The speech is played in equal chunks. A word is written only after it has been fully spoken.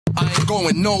I ain't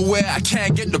going nowhere, I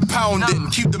can't get the pounding.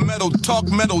 Keep the metal talk,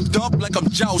 metaled up like I'm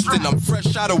jousting. I'm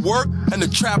fresh out of work and the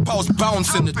trap house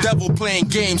bouncing. The devil playing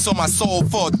games on my soul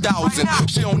for 1,000.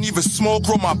 She don't even smoke,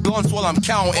 roll my blunts while I'm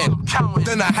counting.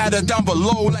 Then I had her down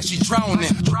below like she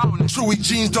drowning. Chewy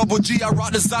jeans, double G, I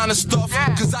rock designer stuff.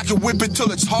 Cause I can whip it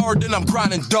till it's hard, then I'm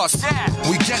grinding dust.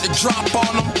 We get the drop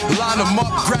on them, line them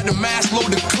up, grab the mask,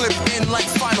 load the clip in like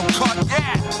Final Cut.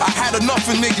 I had enough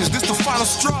of niggas, this the final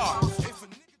straw.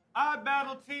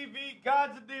 iBattleTV,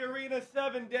 Gods of the Arena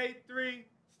 7, Day 3.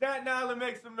 Staten Island,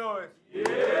 make some noise. Yeah!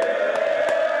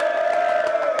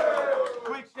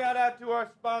 Quick shout out to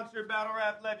our sponsor,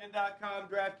 BattleRapLegend.com,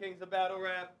 DraftKings of Battle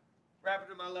Rap.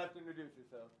 Rapper to my left, introduce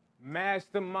yourself.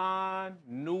 Mastermind,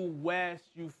 New West,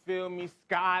 you feel me?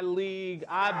 Sky League,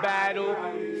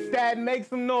 iBattle, Staten, make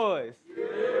some noise. Yeah.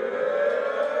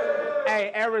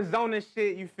 Hey, Arizona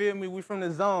shit, you feel me? We from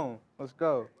the zone. Let's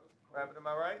go. Rapper to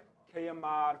my right.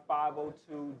 AHMAD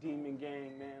 502 Demon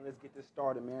Gang, man. Let's get this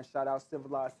started, man. Shout out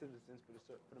Civilized Citizens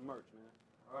for the merch, man.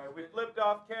 All right, we flipped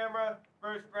off camera.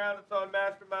 First round, it's on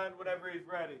Mastermind whenever he's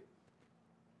ready.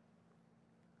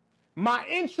 My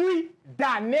entry,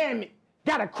 dynamic.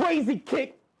 Got a crazy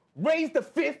kick. Raise the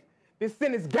fifth. Then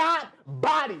send his God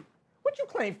body. What you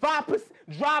claim, 5%?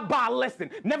 Drive-by lesson.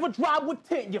 Never drive with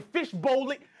tent. You fish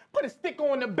bowl it. Put a sticker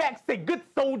on the back, say good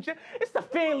soldier. It's a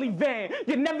family van.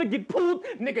 You never get pulled,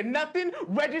 nigga, nothing.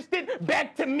 Registered,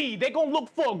 back to me. They gon' look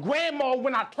for a grandma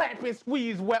when I clap and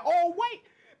squeeze. Where, oh, wait,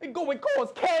 they go and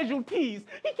cause casualties.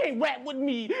 He can't rap with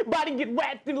me. Body get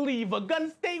wrapped and leave. A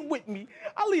gun stay with me.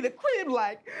 I leave the crib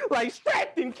like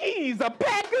strapped in keys. A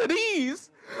pack of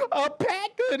these. A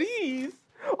pack of these.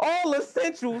 All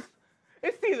essentials.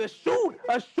 It's either shoot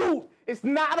or shoot. It's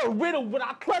not a riddle when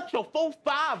I clutch your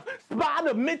 4-5.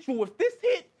 Spider Mitchell. If this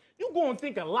hit, you gonna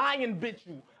think a lion bit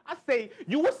you. I say,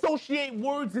 you associate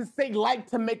words and say like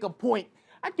to make a point.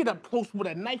 I get up close with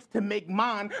a knife to make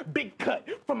mine. Big cut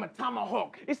from a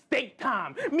tomahawk. It's steak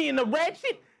time. Me and the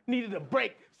ratchet needed a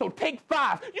break. So take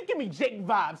 5. You give me Jake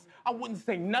vibes. I wouldn't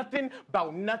say nothing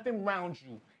about nothing round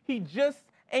you. He just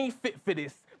ain't fit for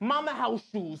this. Mama house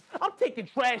shoes. I'm taking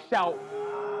trash out.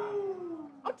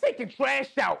 I'm taking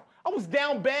trash out. I was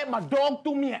down bad, my dog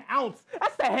threw me an ounce.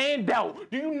 That's a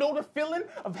handout. Do you know the feeling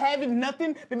of having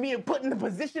nothing than being put in the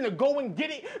position to go and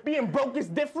get it? Being broke is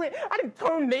different. I didn't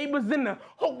turn neighbors into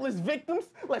hopeless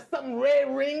victims. Like something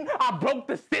red ring, I broke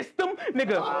the system.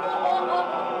 Nigga.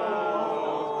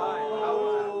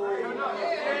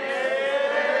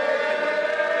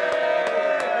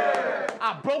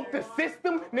 I broke the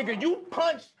system. Nigga, you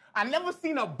punched. I never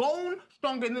seen a bone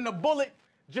stronger than a bullet.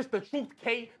 Just the truth,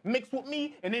 K, mixed with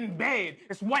me, and in bed,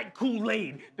 it's white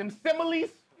Kool-Aid. Them similes,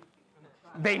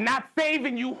 they not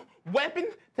saving you. Weapon,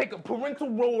 take a parental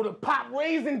role to pop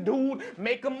raisin, dude.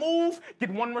 Make a move, get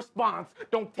one response.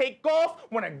 Don't take off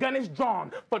when a gun is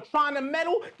drawn. For trying to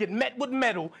meddle, get met with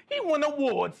metal. He won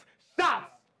awards,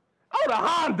 shots. Oh, the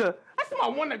Honda, that's my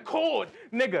one accord.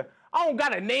 Nigga, I don't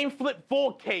got a name flip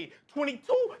 4K.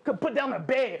 22 could put down a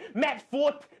bed. Match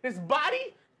 4, this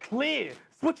body, clear.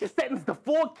 Switch your settings to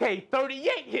 4K,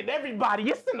 38, hit everybody.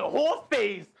 It's in the whole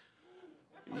phase.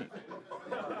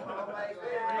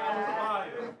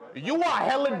 You are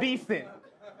hella decent.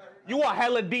 You are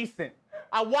hella decent.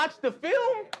 I watched the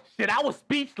film, shit, I was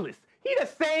speechless. He the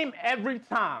same every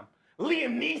time.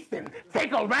 Liam Neeson,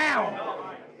 take a round.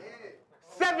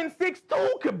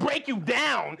 762 could break you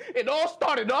down. It all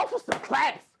started off with some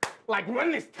claps, like run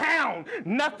this town.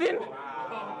 Nothing.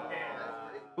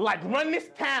 Like run this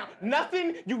town.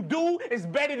 Nothing you do is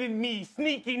better than me,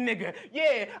 sneaky nigga.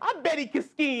 Yeah, I bet he can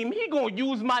scheme. He gonna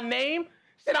use my name.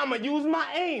 Shit, I'ma use my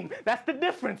aim. That's the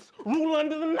difference. Rule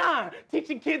under the 9.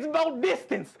 Teaching kids about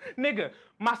distance. Nigga,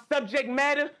 my subject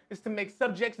matter is to make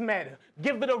subjects matter.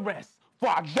 Give it a rest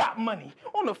before I drop money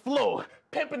on the floor.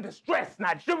 Pimpin' distress,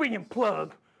 Nigerian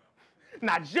plug.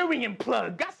 Nigerian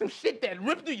plug. Got some shit that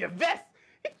ripped through your vest.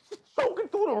 It's just choking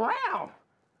through the round.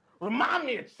 Remind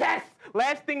me of chess.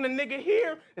 Last thing the nigga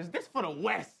hear is this for the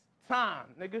West. Time,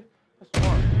 nigga. Let's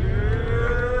work.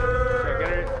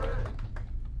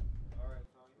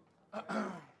 All right,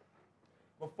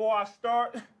 before I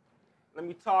start, let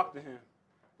me talk to him.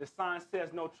 The sign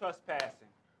says no trespassing.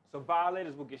 So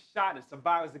violators will get shot and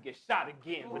survivors will get shot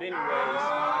again. But anyways,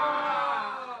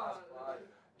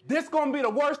 this gonna be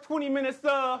the worst 20 minutes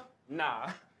of,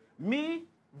 nah. Me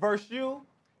versus you,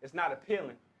 it's not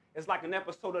appealing. It's like an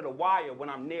episode of The Wire when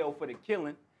I'm nailed for the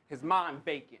killing. His mind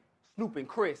vacant. Snoop and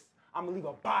Chris, I'ma leave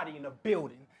a body in the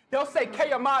building. They'll say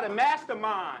AHMAD and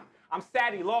Mastermind. I'm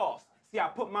sad he lost. See, I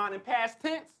put mine in past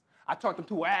tense. I turned him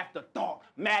to an afterthought,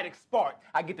 Maddox spark.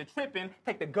 I get to tripping,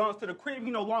 take the guns to the crib,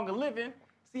 he no longer living.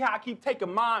 See how I keep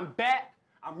taking mine back?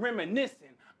 I'm reminiscing.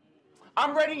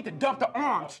 I'm ready to dump the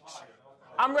arms.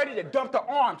 I'm ready to dump the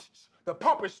arms. The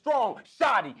pump is strong,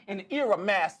 shoddy, in the era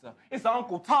master. It's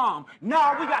Uncle Tom.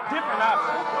 Nah, we got different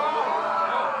options.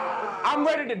 I'm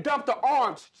ready to dump the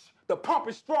arms. The pump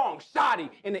is strong, shoddy,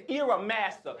 in the era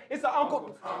master. It's an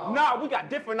Uncle. Nah, we got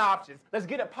different options. Let's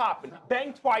get it popping.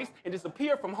 Bang twice and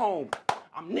disappear from home.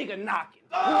 I'm nigga knocking.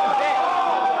 Who is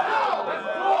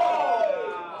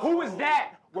that? Who is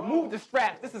that? Remove the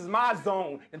straps. This is my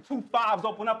zone. And 2 5s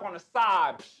open up on the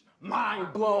side. Psh,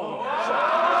 mind blown.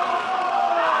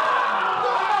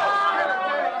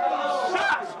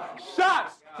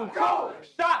 Shots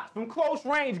from close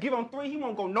range. Give him 3. He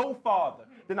won't go no farther.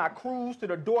 Then I cruise to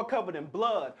the door covered in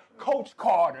blood. Coach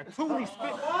Carter, Thule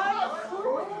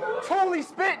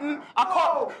spitting.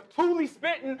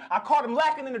 I caught him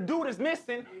lacking and the dude is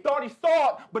missing. Thought he saw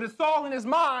it, but it's all in his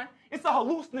mind. It's a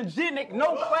hallucinogenic,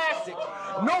 no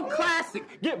classic.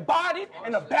 Get bodied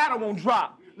and the battle won't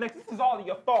drop. Lex, this is all of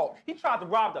your fault. He tried to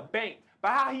rob the bank,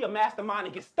 but how he a mastermind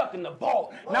and get stuck in the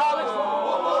vault?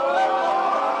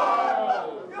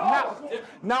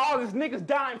 Now all this niggas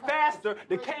dying faster,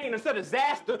 decaying instead of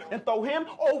disaster, and throw him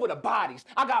over the bodies.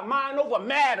 I got mine over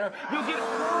matter.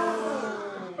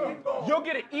 You'll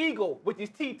get an eagle with these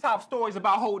T-top stories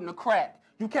about holding a crack.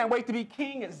 You can't wait to be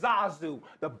king at Zazu.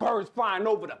 The birds flying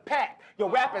over the pack. Your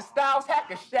rapping styles hack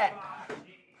a shack.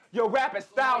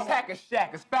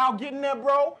 It's foul getting there,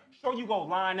 bro. Sure you go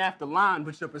line after line,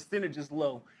 but your percentage is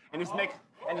low. And it's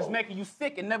making you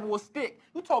sick and never will stick.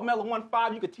 You told Mello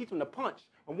 1-5 you could teach him to punch.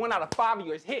 When 1 out of 5 of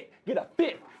yours hit, get a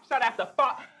 5th. Shot after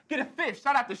 5, get a 5th.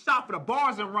 Shot after shot for the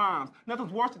bars and rhymes.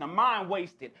 Nothing's worse than a mind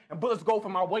wasted. And bullets go for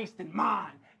my wasted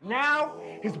mind. Now,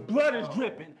 his blood is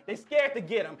dripping. They scared to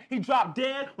get him. He dropped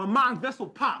dead when mine's vessel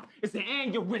popped. It's an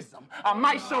aneurysm. I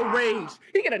might show rage.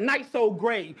 He get a nice old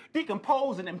grave.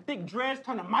 Decomposing them thick dreads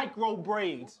turn to micro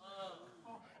braids.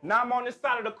 Now I'm on this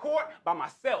side of the court by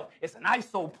myself. It's an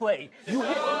ISO play. You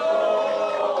hit.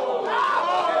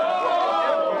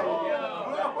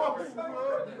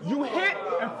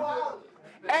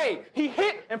 Hey, he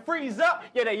hit and freeze up.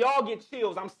 Yeah, they all get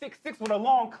chills. I'm 6'6" with a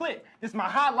long clip. This my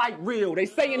highlight reel. They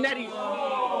saying that he.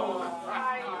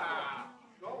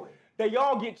 They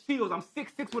all get chills. I'm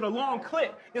 6'6" with a long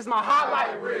clip. This my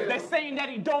highlight reel. They saying that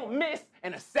he don't miss.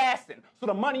 An assassin. So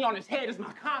the money on his head is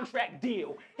my contract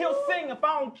deal. He'll sing if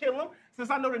I don't kill him.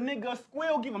 Since I know the nigga a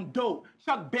squill, give him dope.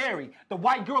 Chuck Berry, the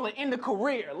white girl that end the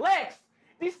career. Lex,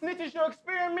 these snitches your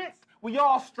experiments? We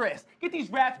all stressed. Get these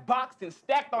rats boxed and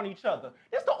stacked on each other.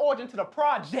 This the origin to the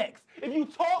projects. If you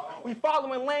talk, we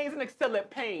following lanes and excel at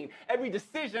pain. Every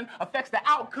decision affects the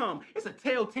outcome. It's a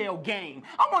telltale game.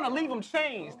 I'm gonna leave them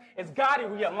changed. It's Gotti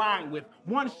realigned with.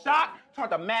 One shot, turned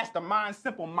to mastermind,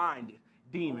 simple-minded.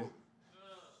 Demon.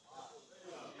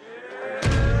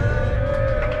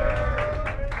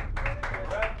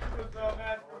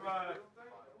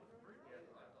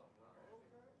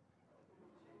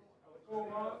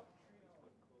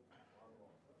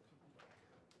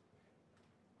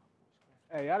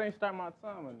 Hey, y'all didn't start my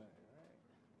time on that,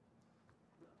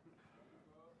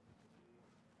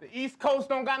 right? The East Coast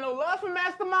don't got no love for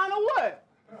Mastermind or what?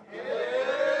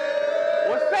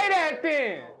 Well, say that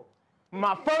then.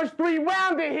 My first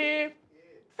 3-rounder here.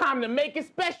 Time to make it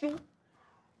special.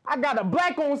 I got a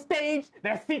black on stage,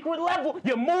 that secret level.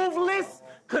 Your move list,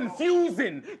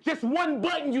 confusing. Just one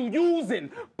button you using.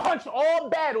 Punch all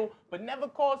battle, but never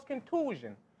cause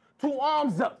contusion. 2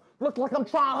 arms up, look like I'm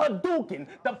trying Hadouken.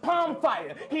 The palm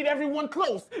fire, heat everyone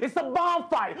close. It's a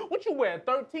bonfire. What you wear,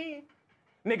 13?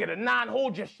 Nigga, the 9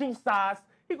 hold your shoe size.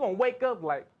 He gonna wake up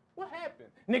like, what happened?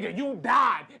 Nigga, you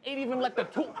died. Ain't even let the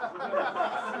 2...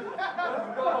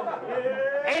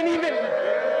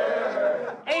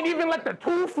 Ain't even let the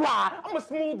 2 fly. I'm a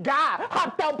smooth guy.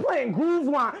 Hopped out playing groove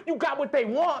line. You got what they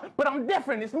want, but I'm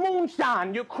different. It's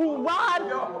moonshine. Your crew ride,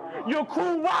 your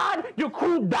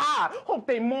crew die. Hope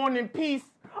they mourn in peace.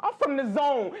 I'm from the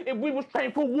zone. If we was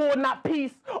trained for war, not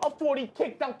peace. A 40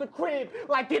 kicked out the crib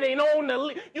like it ain't on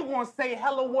the you gonna say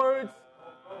hella words?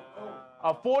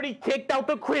 A 40 kicked out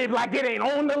the crib like it ain't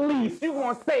on the lease. You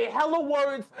gonna say hella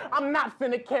words I'm not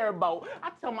finna care about. I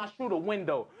tell my shooter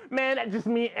window, man, that just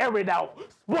mean air it out.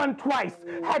 Spun twice,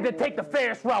 had to take the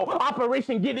Ferris route.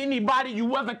 Operation get anybody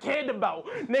you ever cared about.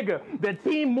 Nigga, the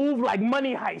team move like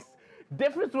money heist.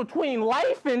 Difference between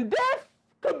life and death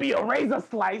could be a razor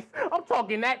slice. I'm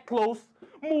talking that close.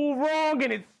 Move wrong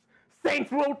and it's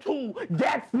Saints Row 2,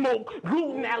 gas smoke,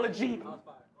 gluten allergy,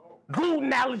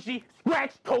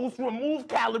 scratch toast, remove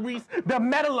calories, the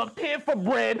metal appear for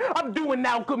bread. I'm doing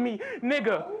alchemy,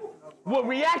 nigga. With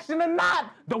reaction or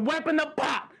not, the weapon of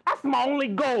pop. That's That's my only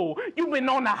goal. You been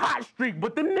on a hot streak,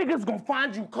 but the niggas gon'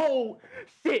 find you cold.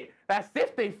 Shit, that's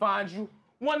if they find you.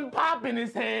 One pop in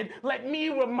his head, let me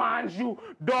remind you.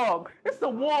 Dog, it's a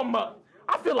warm-up.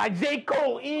 I feel like J.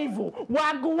 Cole evil. Where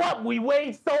I grew up, we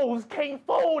weighed souls. Can't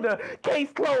fold her, case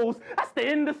closed. That's the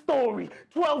end of the story.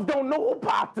 12 don't know who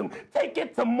popped him. Take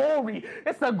it to Maury.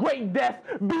 It's a great death.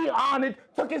 Be honored.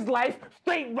 Took his life,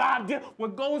 straight robbed it.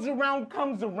 What goes around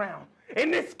comes around.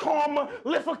 In this karma,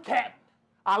 lift a cap.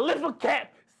 I lift a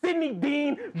cap. Sidney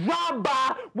Dean, drive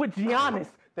by with Giannis.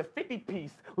 The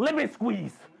 50-piece, lemon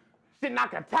squeeze. Shit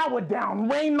knock a tower down.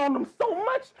 Rain on them so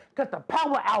much, cut the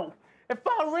power out. If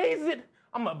I raise it,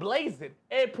 I'ma blaze it.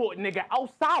 Airport nigga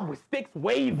outside with sticks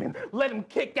waving. Let him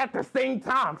kick at the same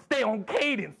time. Stay on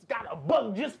cadence. Got a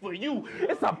buck just for you.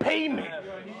 It's a payment.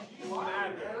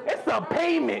 It's a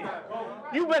payment.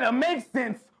 You better make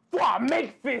sense before I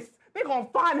make fists. They gonna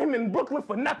find him in Brooklyn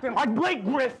for nothing like Blake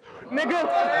Griff, nigga.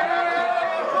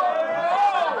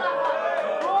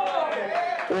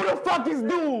 Who the fuck is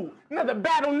dude? Another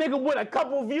battle nigga with a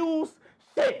couple views?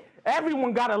 Shit.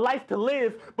 Everyone got a life to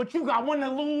live, but you got one to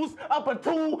lose. Up a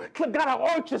two, gotta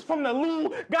orchards from the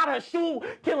loo, gotta shoot.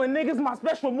 Killing niggas, my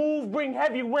special move, bring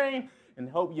heavy rain, and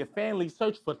help your family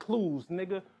search for clues,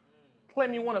 nigga.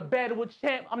 Claim you want to battle with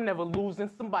champ, I'm never losing.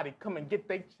 Somebody come and get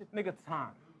they shit, nigga,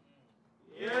 time.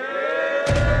 Yeah!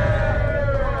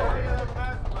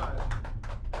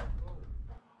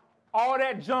 All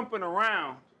that jumping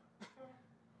around,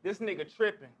 this nigga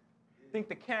tripping. Think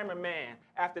the cameraman,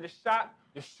 after the shot,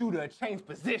 the shooter changed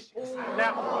positions.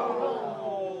 Now,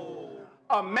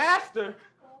 a master,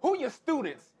 who your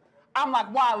students? I'm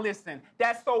like, why listen?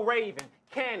 That's so Raven.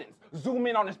 Cannons, zoom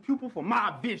in on his pupil for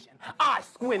my vision. I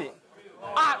squint it.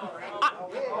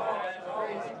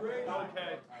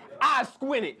 I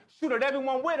squint it. Shoot at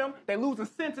everyone with him, they losing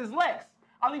senses less.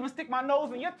 I'll even stick my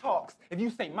nose in your talks if you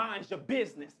say mine's your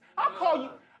business. I'll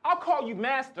call you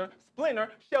master.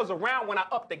 Splinter shells around when I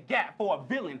up the gap for a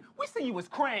villain. We see you as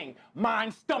Krang.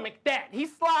 Mine stomach that. He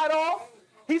slide off.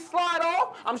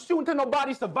 I'm shooting till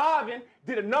nobody surviving.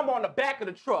 Did a number on the back of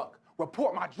the truck.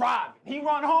 Report my driving. He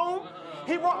run home.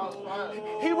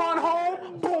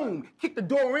 Boom. Kick the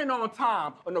door in on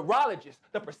time. A neurologist.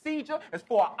 The procedure is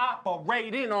for an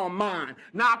operate in on mine.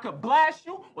 Now I could blast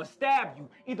you or stab you.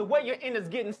 Either way, your end is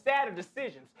getting sadder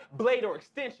decisions. Blade or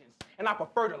extensions. And I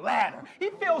prefer the latter. He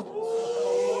feels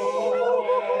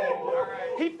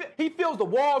the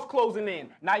walls closing in.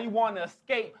 Now you want to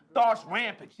escape. Thoughts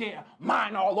rampant. Yeah,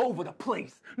 mine all over the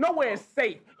place. Nowhere is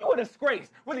safe. You a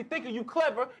disgrace. Really thinking you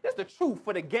clever. That's the truth.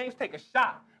 For the games take a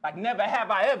shot. Like never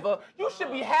have I ever. You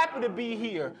should be happy to be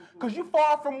here. Cause you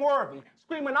far from worthy.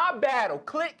 Screaming I battle.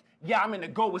 Click. Yeah, I'm in the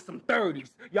go with some 30s.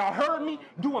 Y'all heard me?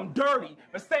 Do them dirty.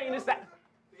 For saying this.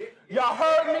 Y'all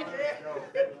heard me?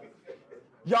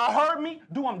 Y'all heard me?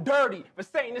 Do them dirty for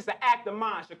saying it's an act of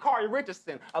mine. Sha'Carri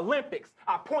Richardson, Olympics.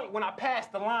 I point when I pass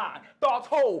the line. Thoughts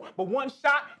hold, but one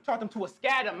shot taught them to a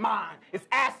scattered mind. It's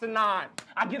asinine.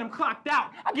 I get him clocked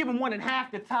out. I give him 1.5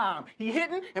 the time. He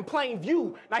hidden in plain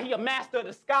view. Now he a master of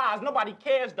the skies. Nobody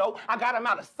cares though. I got him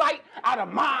out of sight, out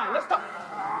of mind.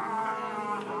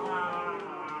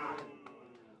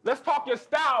 Let's talk your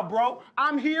style, bro.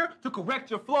 I'm here to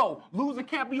correct your flow. Losing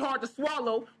can't be hard to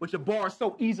swallow, but your bar is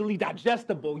so easily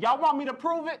digestible. Y'all want me to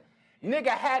prove it? Nigga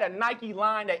had a Nike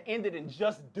line that ended in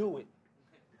just do it.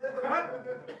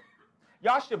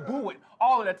 Y'all should boo it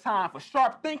all of the time. For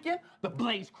sharp thinking, the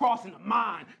blade's crossing the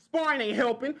mind. Sparring ain't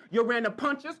helping. Your random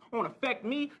punches won't affect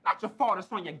me. Not your fault,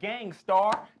 it's on your gang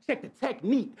star. Check the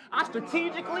technique. I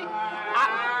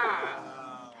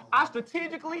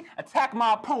strategically attack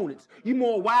my opponents. You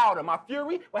more wilder. My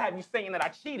fury will have you saying that I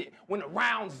cheated when the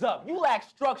round's up. You lack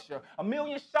structure. 1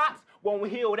 million shots won't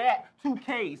heal that. 2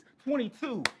 Ks,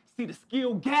 22. See the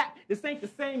skill gap? This ain't the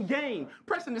same game.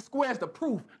 Pressing the square's the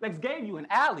proof. Lex gave you an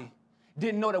alley.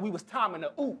 Didn't know that we was timing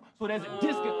the oop. So there's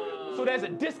a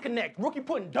disconnect. Rookie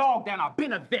putting dog down. I've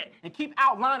been a vet and keep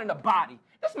outlining the body.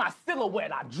 This my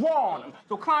silhouette. I draw on him.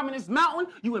 So climbing this mountain,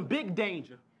 you in big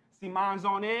danger. See mine's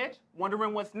on edge,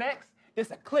 wondering what's next? This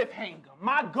a cliffhanger.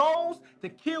 My goal's to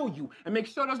kill you and make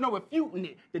sure there's no refuting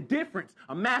it. The difference,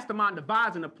 a mastermind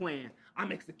devising a plan.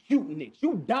 I'm executing it.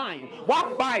 You dying.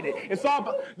 Why fight it? It's all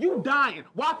by, you dying.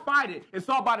 Why fight it? It's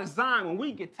all by design. When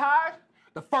we get tired,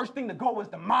 the first thing to go is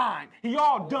the mind. He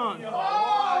all done.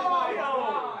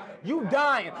 You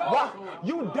dying. Why?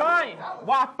 You dying.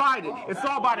 Why fight it? It's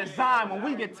all by design. When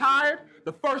we get tired,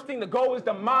 the first thing to go is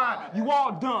the mind. You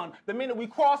all done. The minute we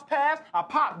cross paths, I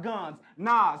pop guns.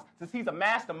 Nas, since he's a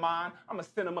mastermind, I'm going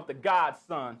to send him up to God's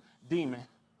son, Demon.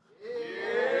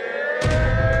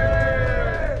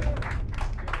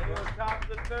 Top of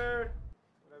the third.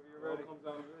 Whatever you're ready. Comes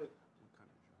out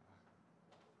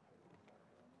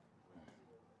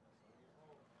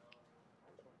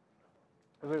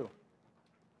good.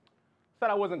 Said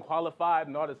I wasn't qualified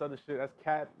and all this other shit. That's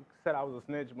cap. Said I was a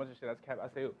snitch. A bunch of shit. That's cap. I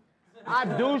say, I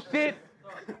do shit.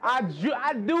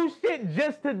 I do shit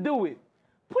just to do it.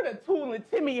 Put a tool in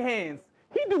Timmy's hands.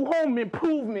 He do home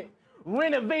improvement.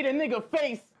 Renovate a nigga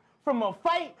face. From a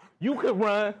fight, you could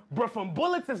run, but from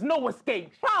bullets, there's no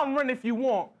escape. Try and run if you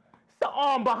want. It's the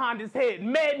arm behind his head.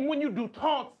 Madden when you do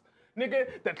taunts,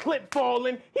 nigga, the clip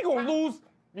falling, he gonna lose.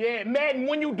 Yeah, Madden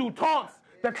when you do taunts,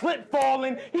 the clip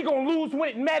falling, he gonna lose when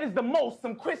it matters the most.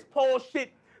 Some Chris Paul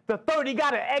shit, the 30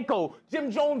 got an echo. Jim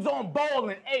Jones on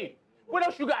ballin', hey. What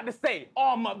else you got to say?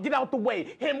 Arm up, get out the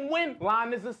way. Him win,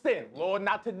 line is a sin. Lord,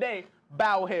 not today.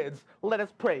 Bow heads, let us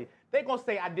pray. They gonna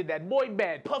say I did that boy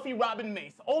bad, Puffy Robin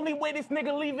Mace. Only way this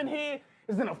nigga leaving here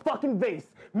is in a fucking vase.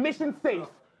 Mission safe.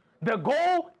 The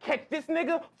goal, catch this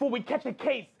nigga before we catch a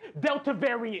case. Delta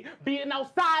variant, being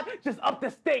outside, just up the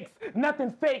stakes.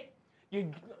 Nothing fake.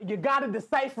 You gotta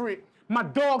decipher it. My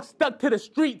dog stuck to the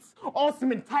streets on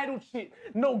some entitled shit.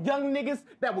 No young niggas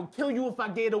that will kill you if I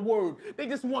gave a word. They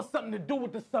just want something to do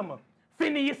with the summer.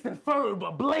 Phineas and Ferb,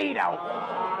 a blade out.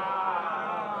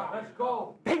 Let's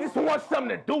go. They just want something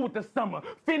to do with the summer.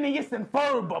 Phineas and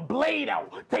Ferb, a blade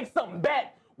out. Take something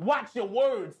back. Watch your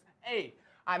words. Hey,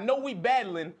 I know we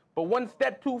battling, but one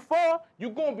step too far, you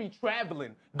gonna be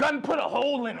traveling. Gun put a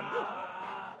hole in him.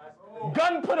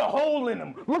 Gun put a hole in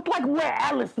him. Look like where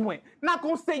Alice went. Not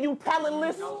gonna say you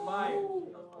talentless,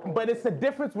 but it's a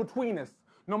difference between us.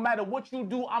 No matter what you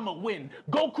do, I'ma win.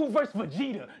 Goku versus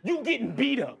Vegeta, you getting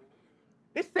beat up.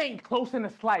 This ain't close in the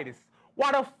slightest.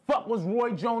 Why the fuck was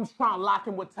Roy Jones trying to lock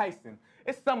him with Tyson?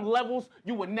 It's some levels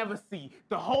you would never see.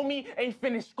 The homie ain't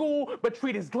finished school, but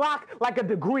treat his Glock like a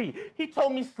degree. He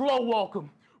told me slow walk him.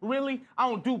 Really? I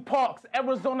don't do parks.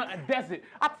 Arizona a desert.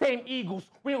 I tame eagles.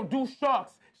 We don't do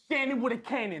sharks. Standing with a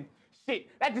cannon. Shit,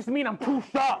 that just mean I'm too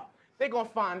sharp. They gonna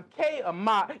find K or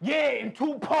Ma. Yeah, in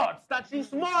 2 parts. Thought you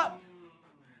smart?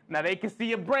 Now they can see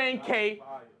your brain, K.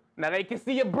 Now they can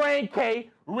see your brain, K.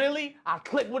 Really? I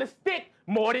click with a stick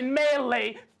more than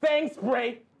melee. Fang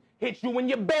spray. Hit you in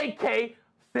your bay, K.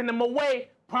 Send them away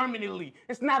permanently.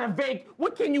 It's not a vague.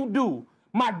 What can you do?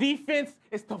 My defense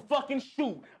is to fucking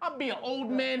shoot. I'll be an old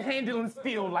man handling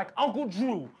steel like Uncle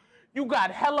Drew. You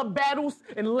got hella battles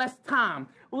in less time.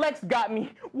 Lex got me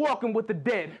walking with the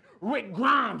dead. Rick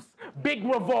Grimes, big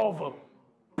revolver,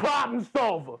 problem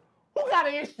solver. Who got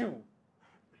an issue?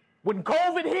 When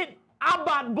COVID hit, I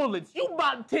bought bullets, you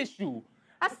bought tissue.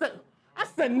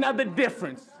 That's another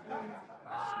difference.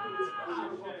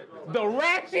 The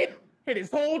Ratchet hit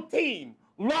his whole team.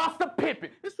 Lost a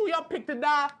Pippin. This who y'all picked to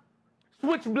die?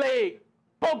 Switchblade.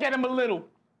 Poke at him a little.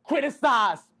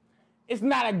 Criticize. It's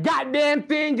not a goddamn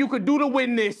thing you could do to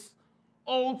win this.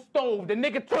 Old stove. The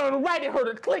nigga turned right and heard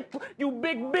a click. You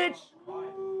big bitch.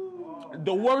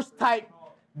 The worst type.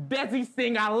 Desi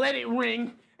sing, I let it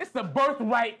ring. It's a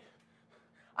birthright.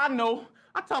 I know,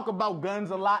 I talk about guns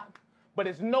a lot, but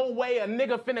it's no way a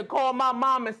nigga finna call my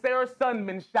mom and say her son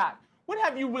been shot. What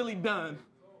have you really done?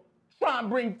 Try and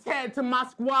bring Tad to my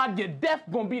squad, your death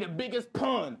gonna be the biggest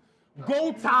pun.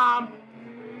 Go time.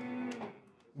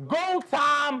 Go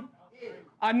time.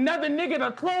 Another nigga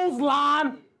to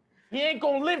clothesline. He ain't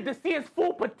gonna live to see his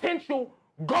full potential.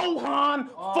 Gohan,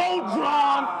 full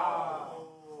drawn.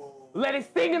 Let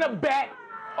it sing in the back.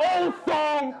 Old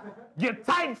song. You're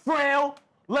tight frail.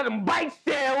 Let him bite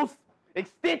shells.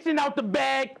 Extension out the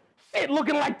bag. Shit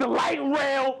looking like the light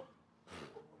rail.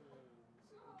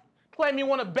 Claim you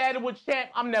want to battle with champ.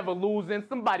 I'm never losing.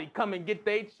 Somebody come and get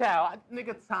their child.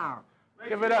 Nigga time.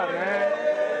 Give it up,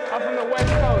 man. I'm from the West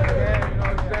Coast, man. You know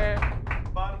what I'm saying?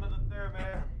 Bottom of the third,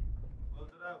 man. Close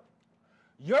it out.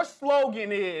 Your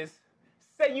slogan is,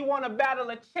 say you want to battle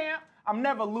a champ, I'm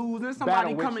never losing.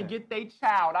 Somebody come and get their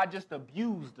child. I just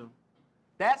abused them.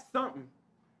 That's something.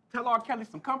 Tell R. Kelly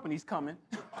some company's coming.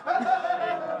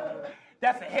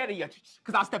 That's ahead of you,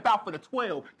 because I step out for the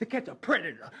 12 to catch a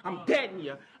predator. I'm dead in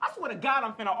you. I swear to God,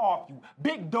 I'm finna off you.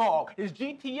 Big dog, his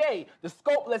GTA, the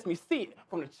scope lets me see it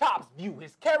from the chop's view.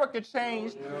 His character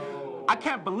changed. I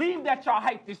can't believe that y'all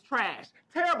hyped this trash.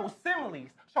 Terrible similes,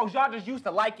 shows y'all just used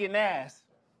to liking ass.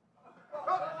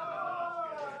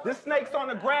 This snake's on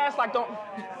the grass like don't...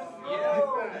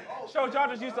 Shows y'all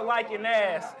just used to liking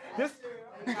ass. This...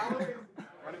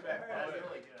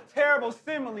 Terrible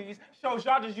similes shows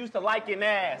y'all just used to liking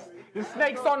ass. The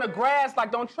snakes on the grass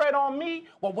like don't tread on me,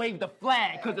 well wave the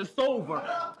flag cause it's over.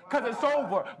 Cause it's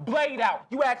over. Blade out.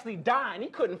 You actually dying. He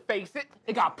couldn't face it.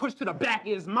 It got pushed to the back of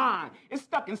his mind. It's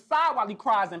stuck inside while he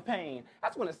cries in pain.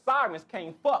 That's when the sirens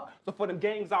came fuck. So for them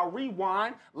games I'll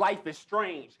rewind, life is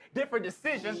strange. Different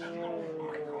decisions.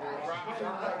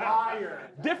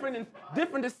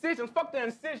 Different decisions. Fuck the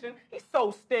incision. He's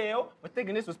so stale. But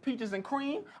thinking this was peaches and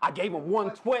cream, I gave him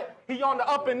 112. He on the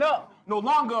up and up. No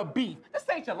longer a beef. This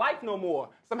ain't your life no more.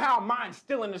 Somehow mine's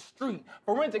still in the street.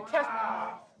 Forensic test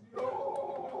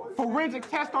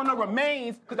on the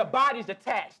remains because the body's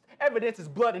detached. Evidence is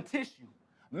blood and tissue.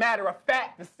 Matter of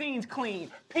fact, the scene's clean.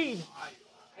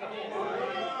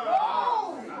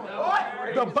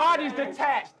 The body's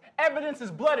detached. Evidence is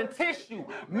blood and tissue.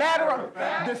 Matter of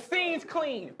fact, the scene's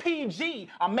clean. PG,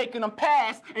 I'm making them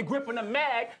pass and gripping the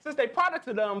mag. Since they product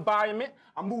of the environment,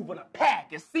 I'm moving a pack.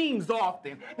 It seems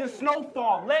often. Then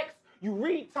Snowfall, Lex, you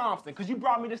read Thompson, because you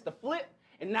brought me this to flip,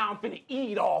 and now I'm finna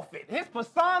eat off it. His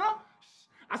persona,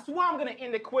 I swear I'm gonna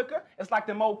end it quicker. It's like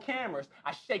them old cameras.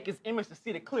 I shake his image to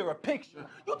see the clearer picture.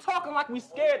 You talking like we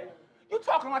scared. You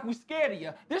talking like we scared of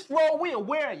you. This role we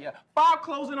aware of you. Fire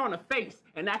closing on the face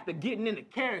and after getting into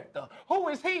character. Who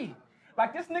is he?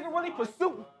 Like this nigga really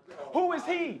pursuing. Who is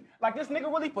he? Like this nigga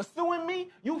really pursuing me?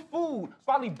 You food.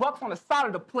 So I leave bucks on the side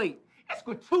of the plate. It's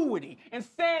gratuity,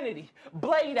 insanity,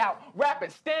 blade out, rap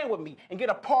and stand with me and get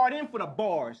a part in for the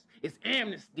bars. It's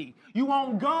amnesty. You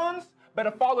own guns?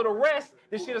 Better follow the rest.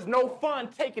 This shit is no fun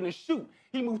taking and shoot.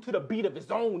 He moved to the beat of his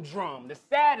own drum. The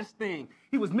saddest thing,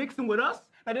 he was mixing with us.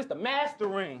 Now this the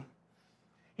mastering.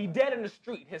 He dead in the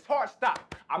street. His heart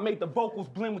stopped. I made the vocals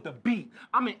blend with the beat.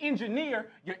 I'm an engineer.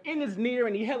 Your end is near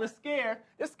and he hella scared.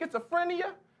 This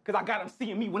schizophrenia? Cause I got him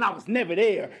seeing me when I was never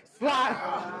there.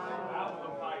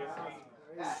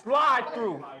 Slide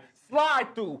through. Slide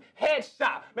through,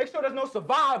 headshot. Make sure there's no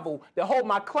survival that hold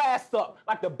my class up.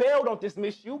 Like the bell don't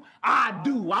dismiss you. I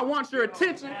do. I want your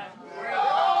attention.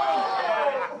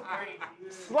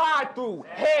 Slide through,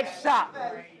 headshot.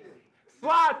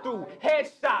 Slide through,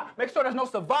 headshot. Make sure there's no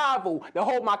survival that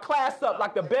hold my class up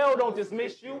like the bell don't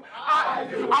dismiss you.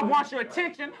 I want your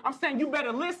attention. I'm saying you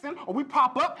better listen or we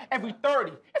pop up every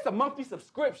 30. It's a monthly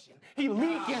subscription. He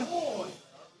leaking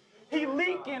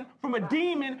from a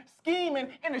demon, scheming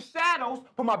in the shadows.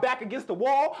 Put my back against the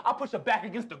wall, I push her back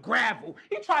against the gravel.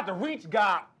 He tried to reach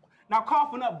God. Now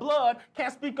coughing up blood,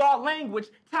 can't speak our language,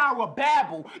 Tower of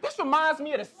Babel. This reminds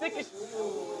me of the sickest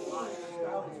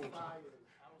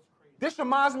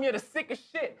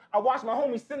shit. I watched my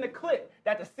homie send a clip.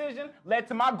 That decision led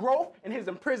to my growth and his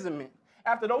imprisonment.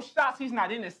 After those shots, he's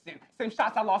not innocent. Same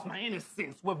shots, I lost my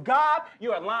innocence. With God,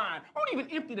 you're aligned. Don't even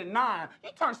empty the 9. You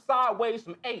turn sideways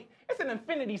from 8. It's an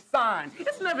infinity sign.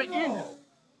 It's never ending.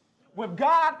 With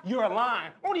God, you're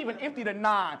aligned. Don't even empty the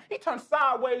 9. He turned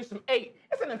sideways from 8.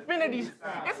 It's an infinity.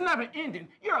 It's never ending.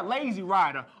 You're a lazy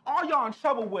rider. All y'all in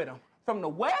trouble with him. From the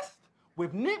West,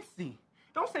 with Nipsey.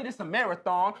 Don't say this a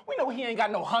marathon. We know he ain't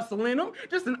got no hustle in him.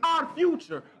 Just an odd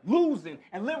future. Losing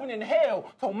and living in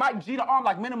hell. Told Mike G to arm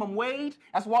like minimum wage.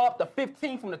 That's why up to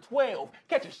 15 from the 12.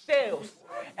 Catching shells.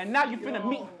 And now you finna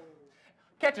meet.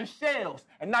 Catching shells.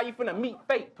 And now you finna meet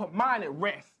fate. Put mine at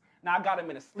rest. Now I got him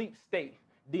in a sleep state.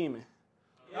 Demon.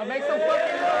 Y'all make some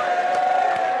fucking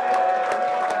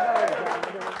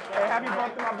Hey, happy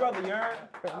birthday, my brother, you heard?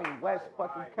 I mean, West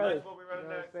fucking Coast. That's what we run You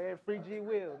know what I'm saying? Free G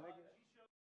Will, nigga.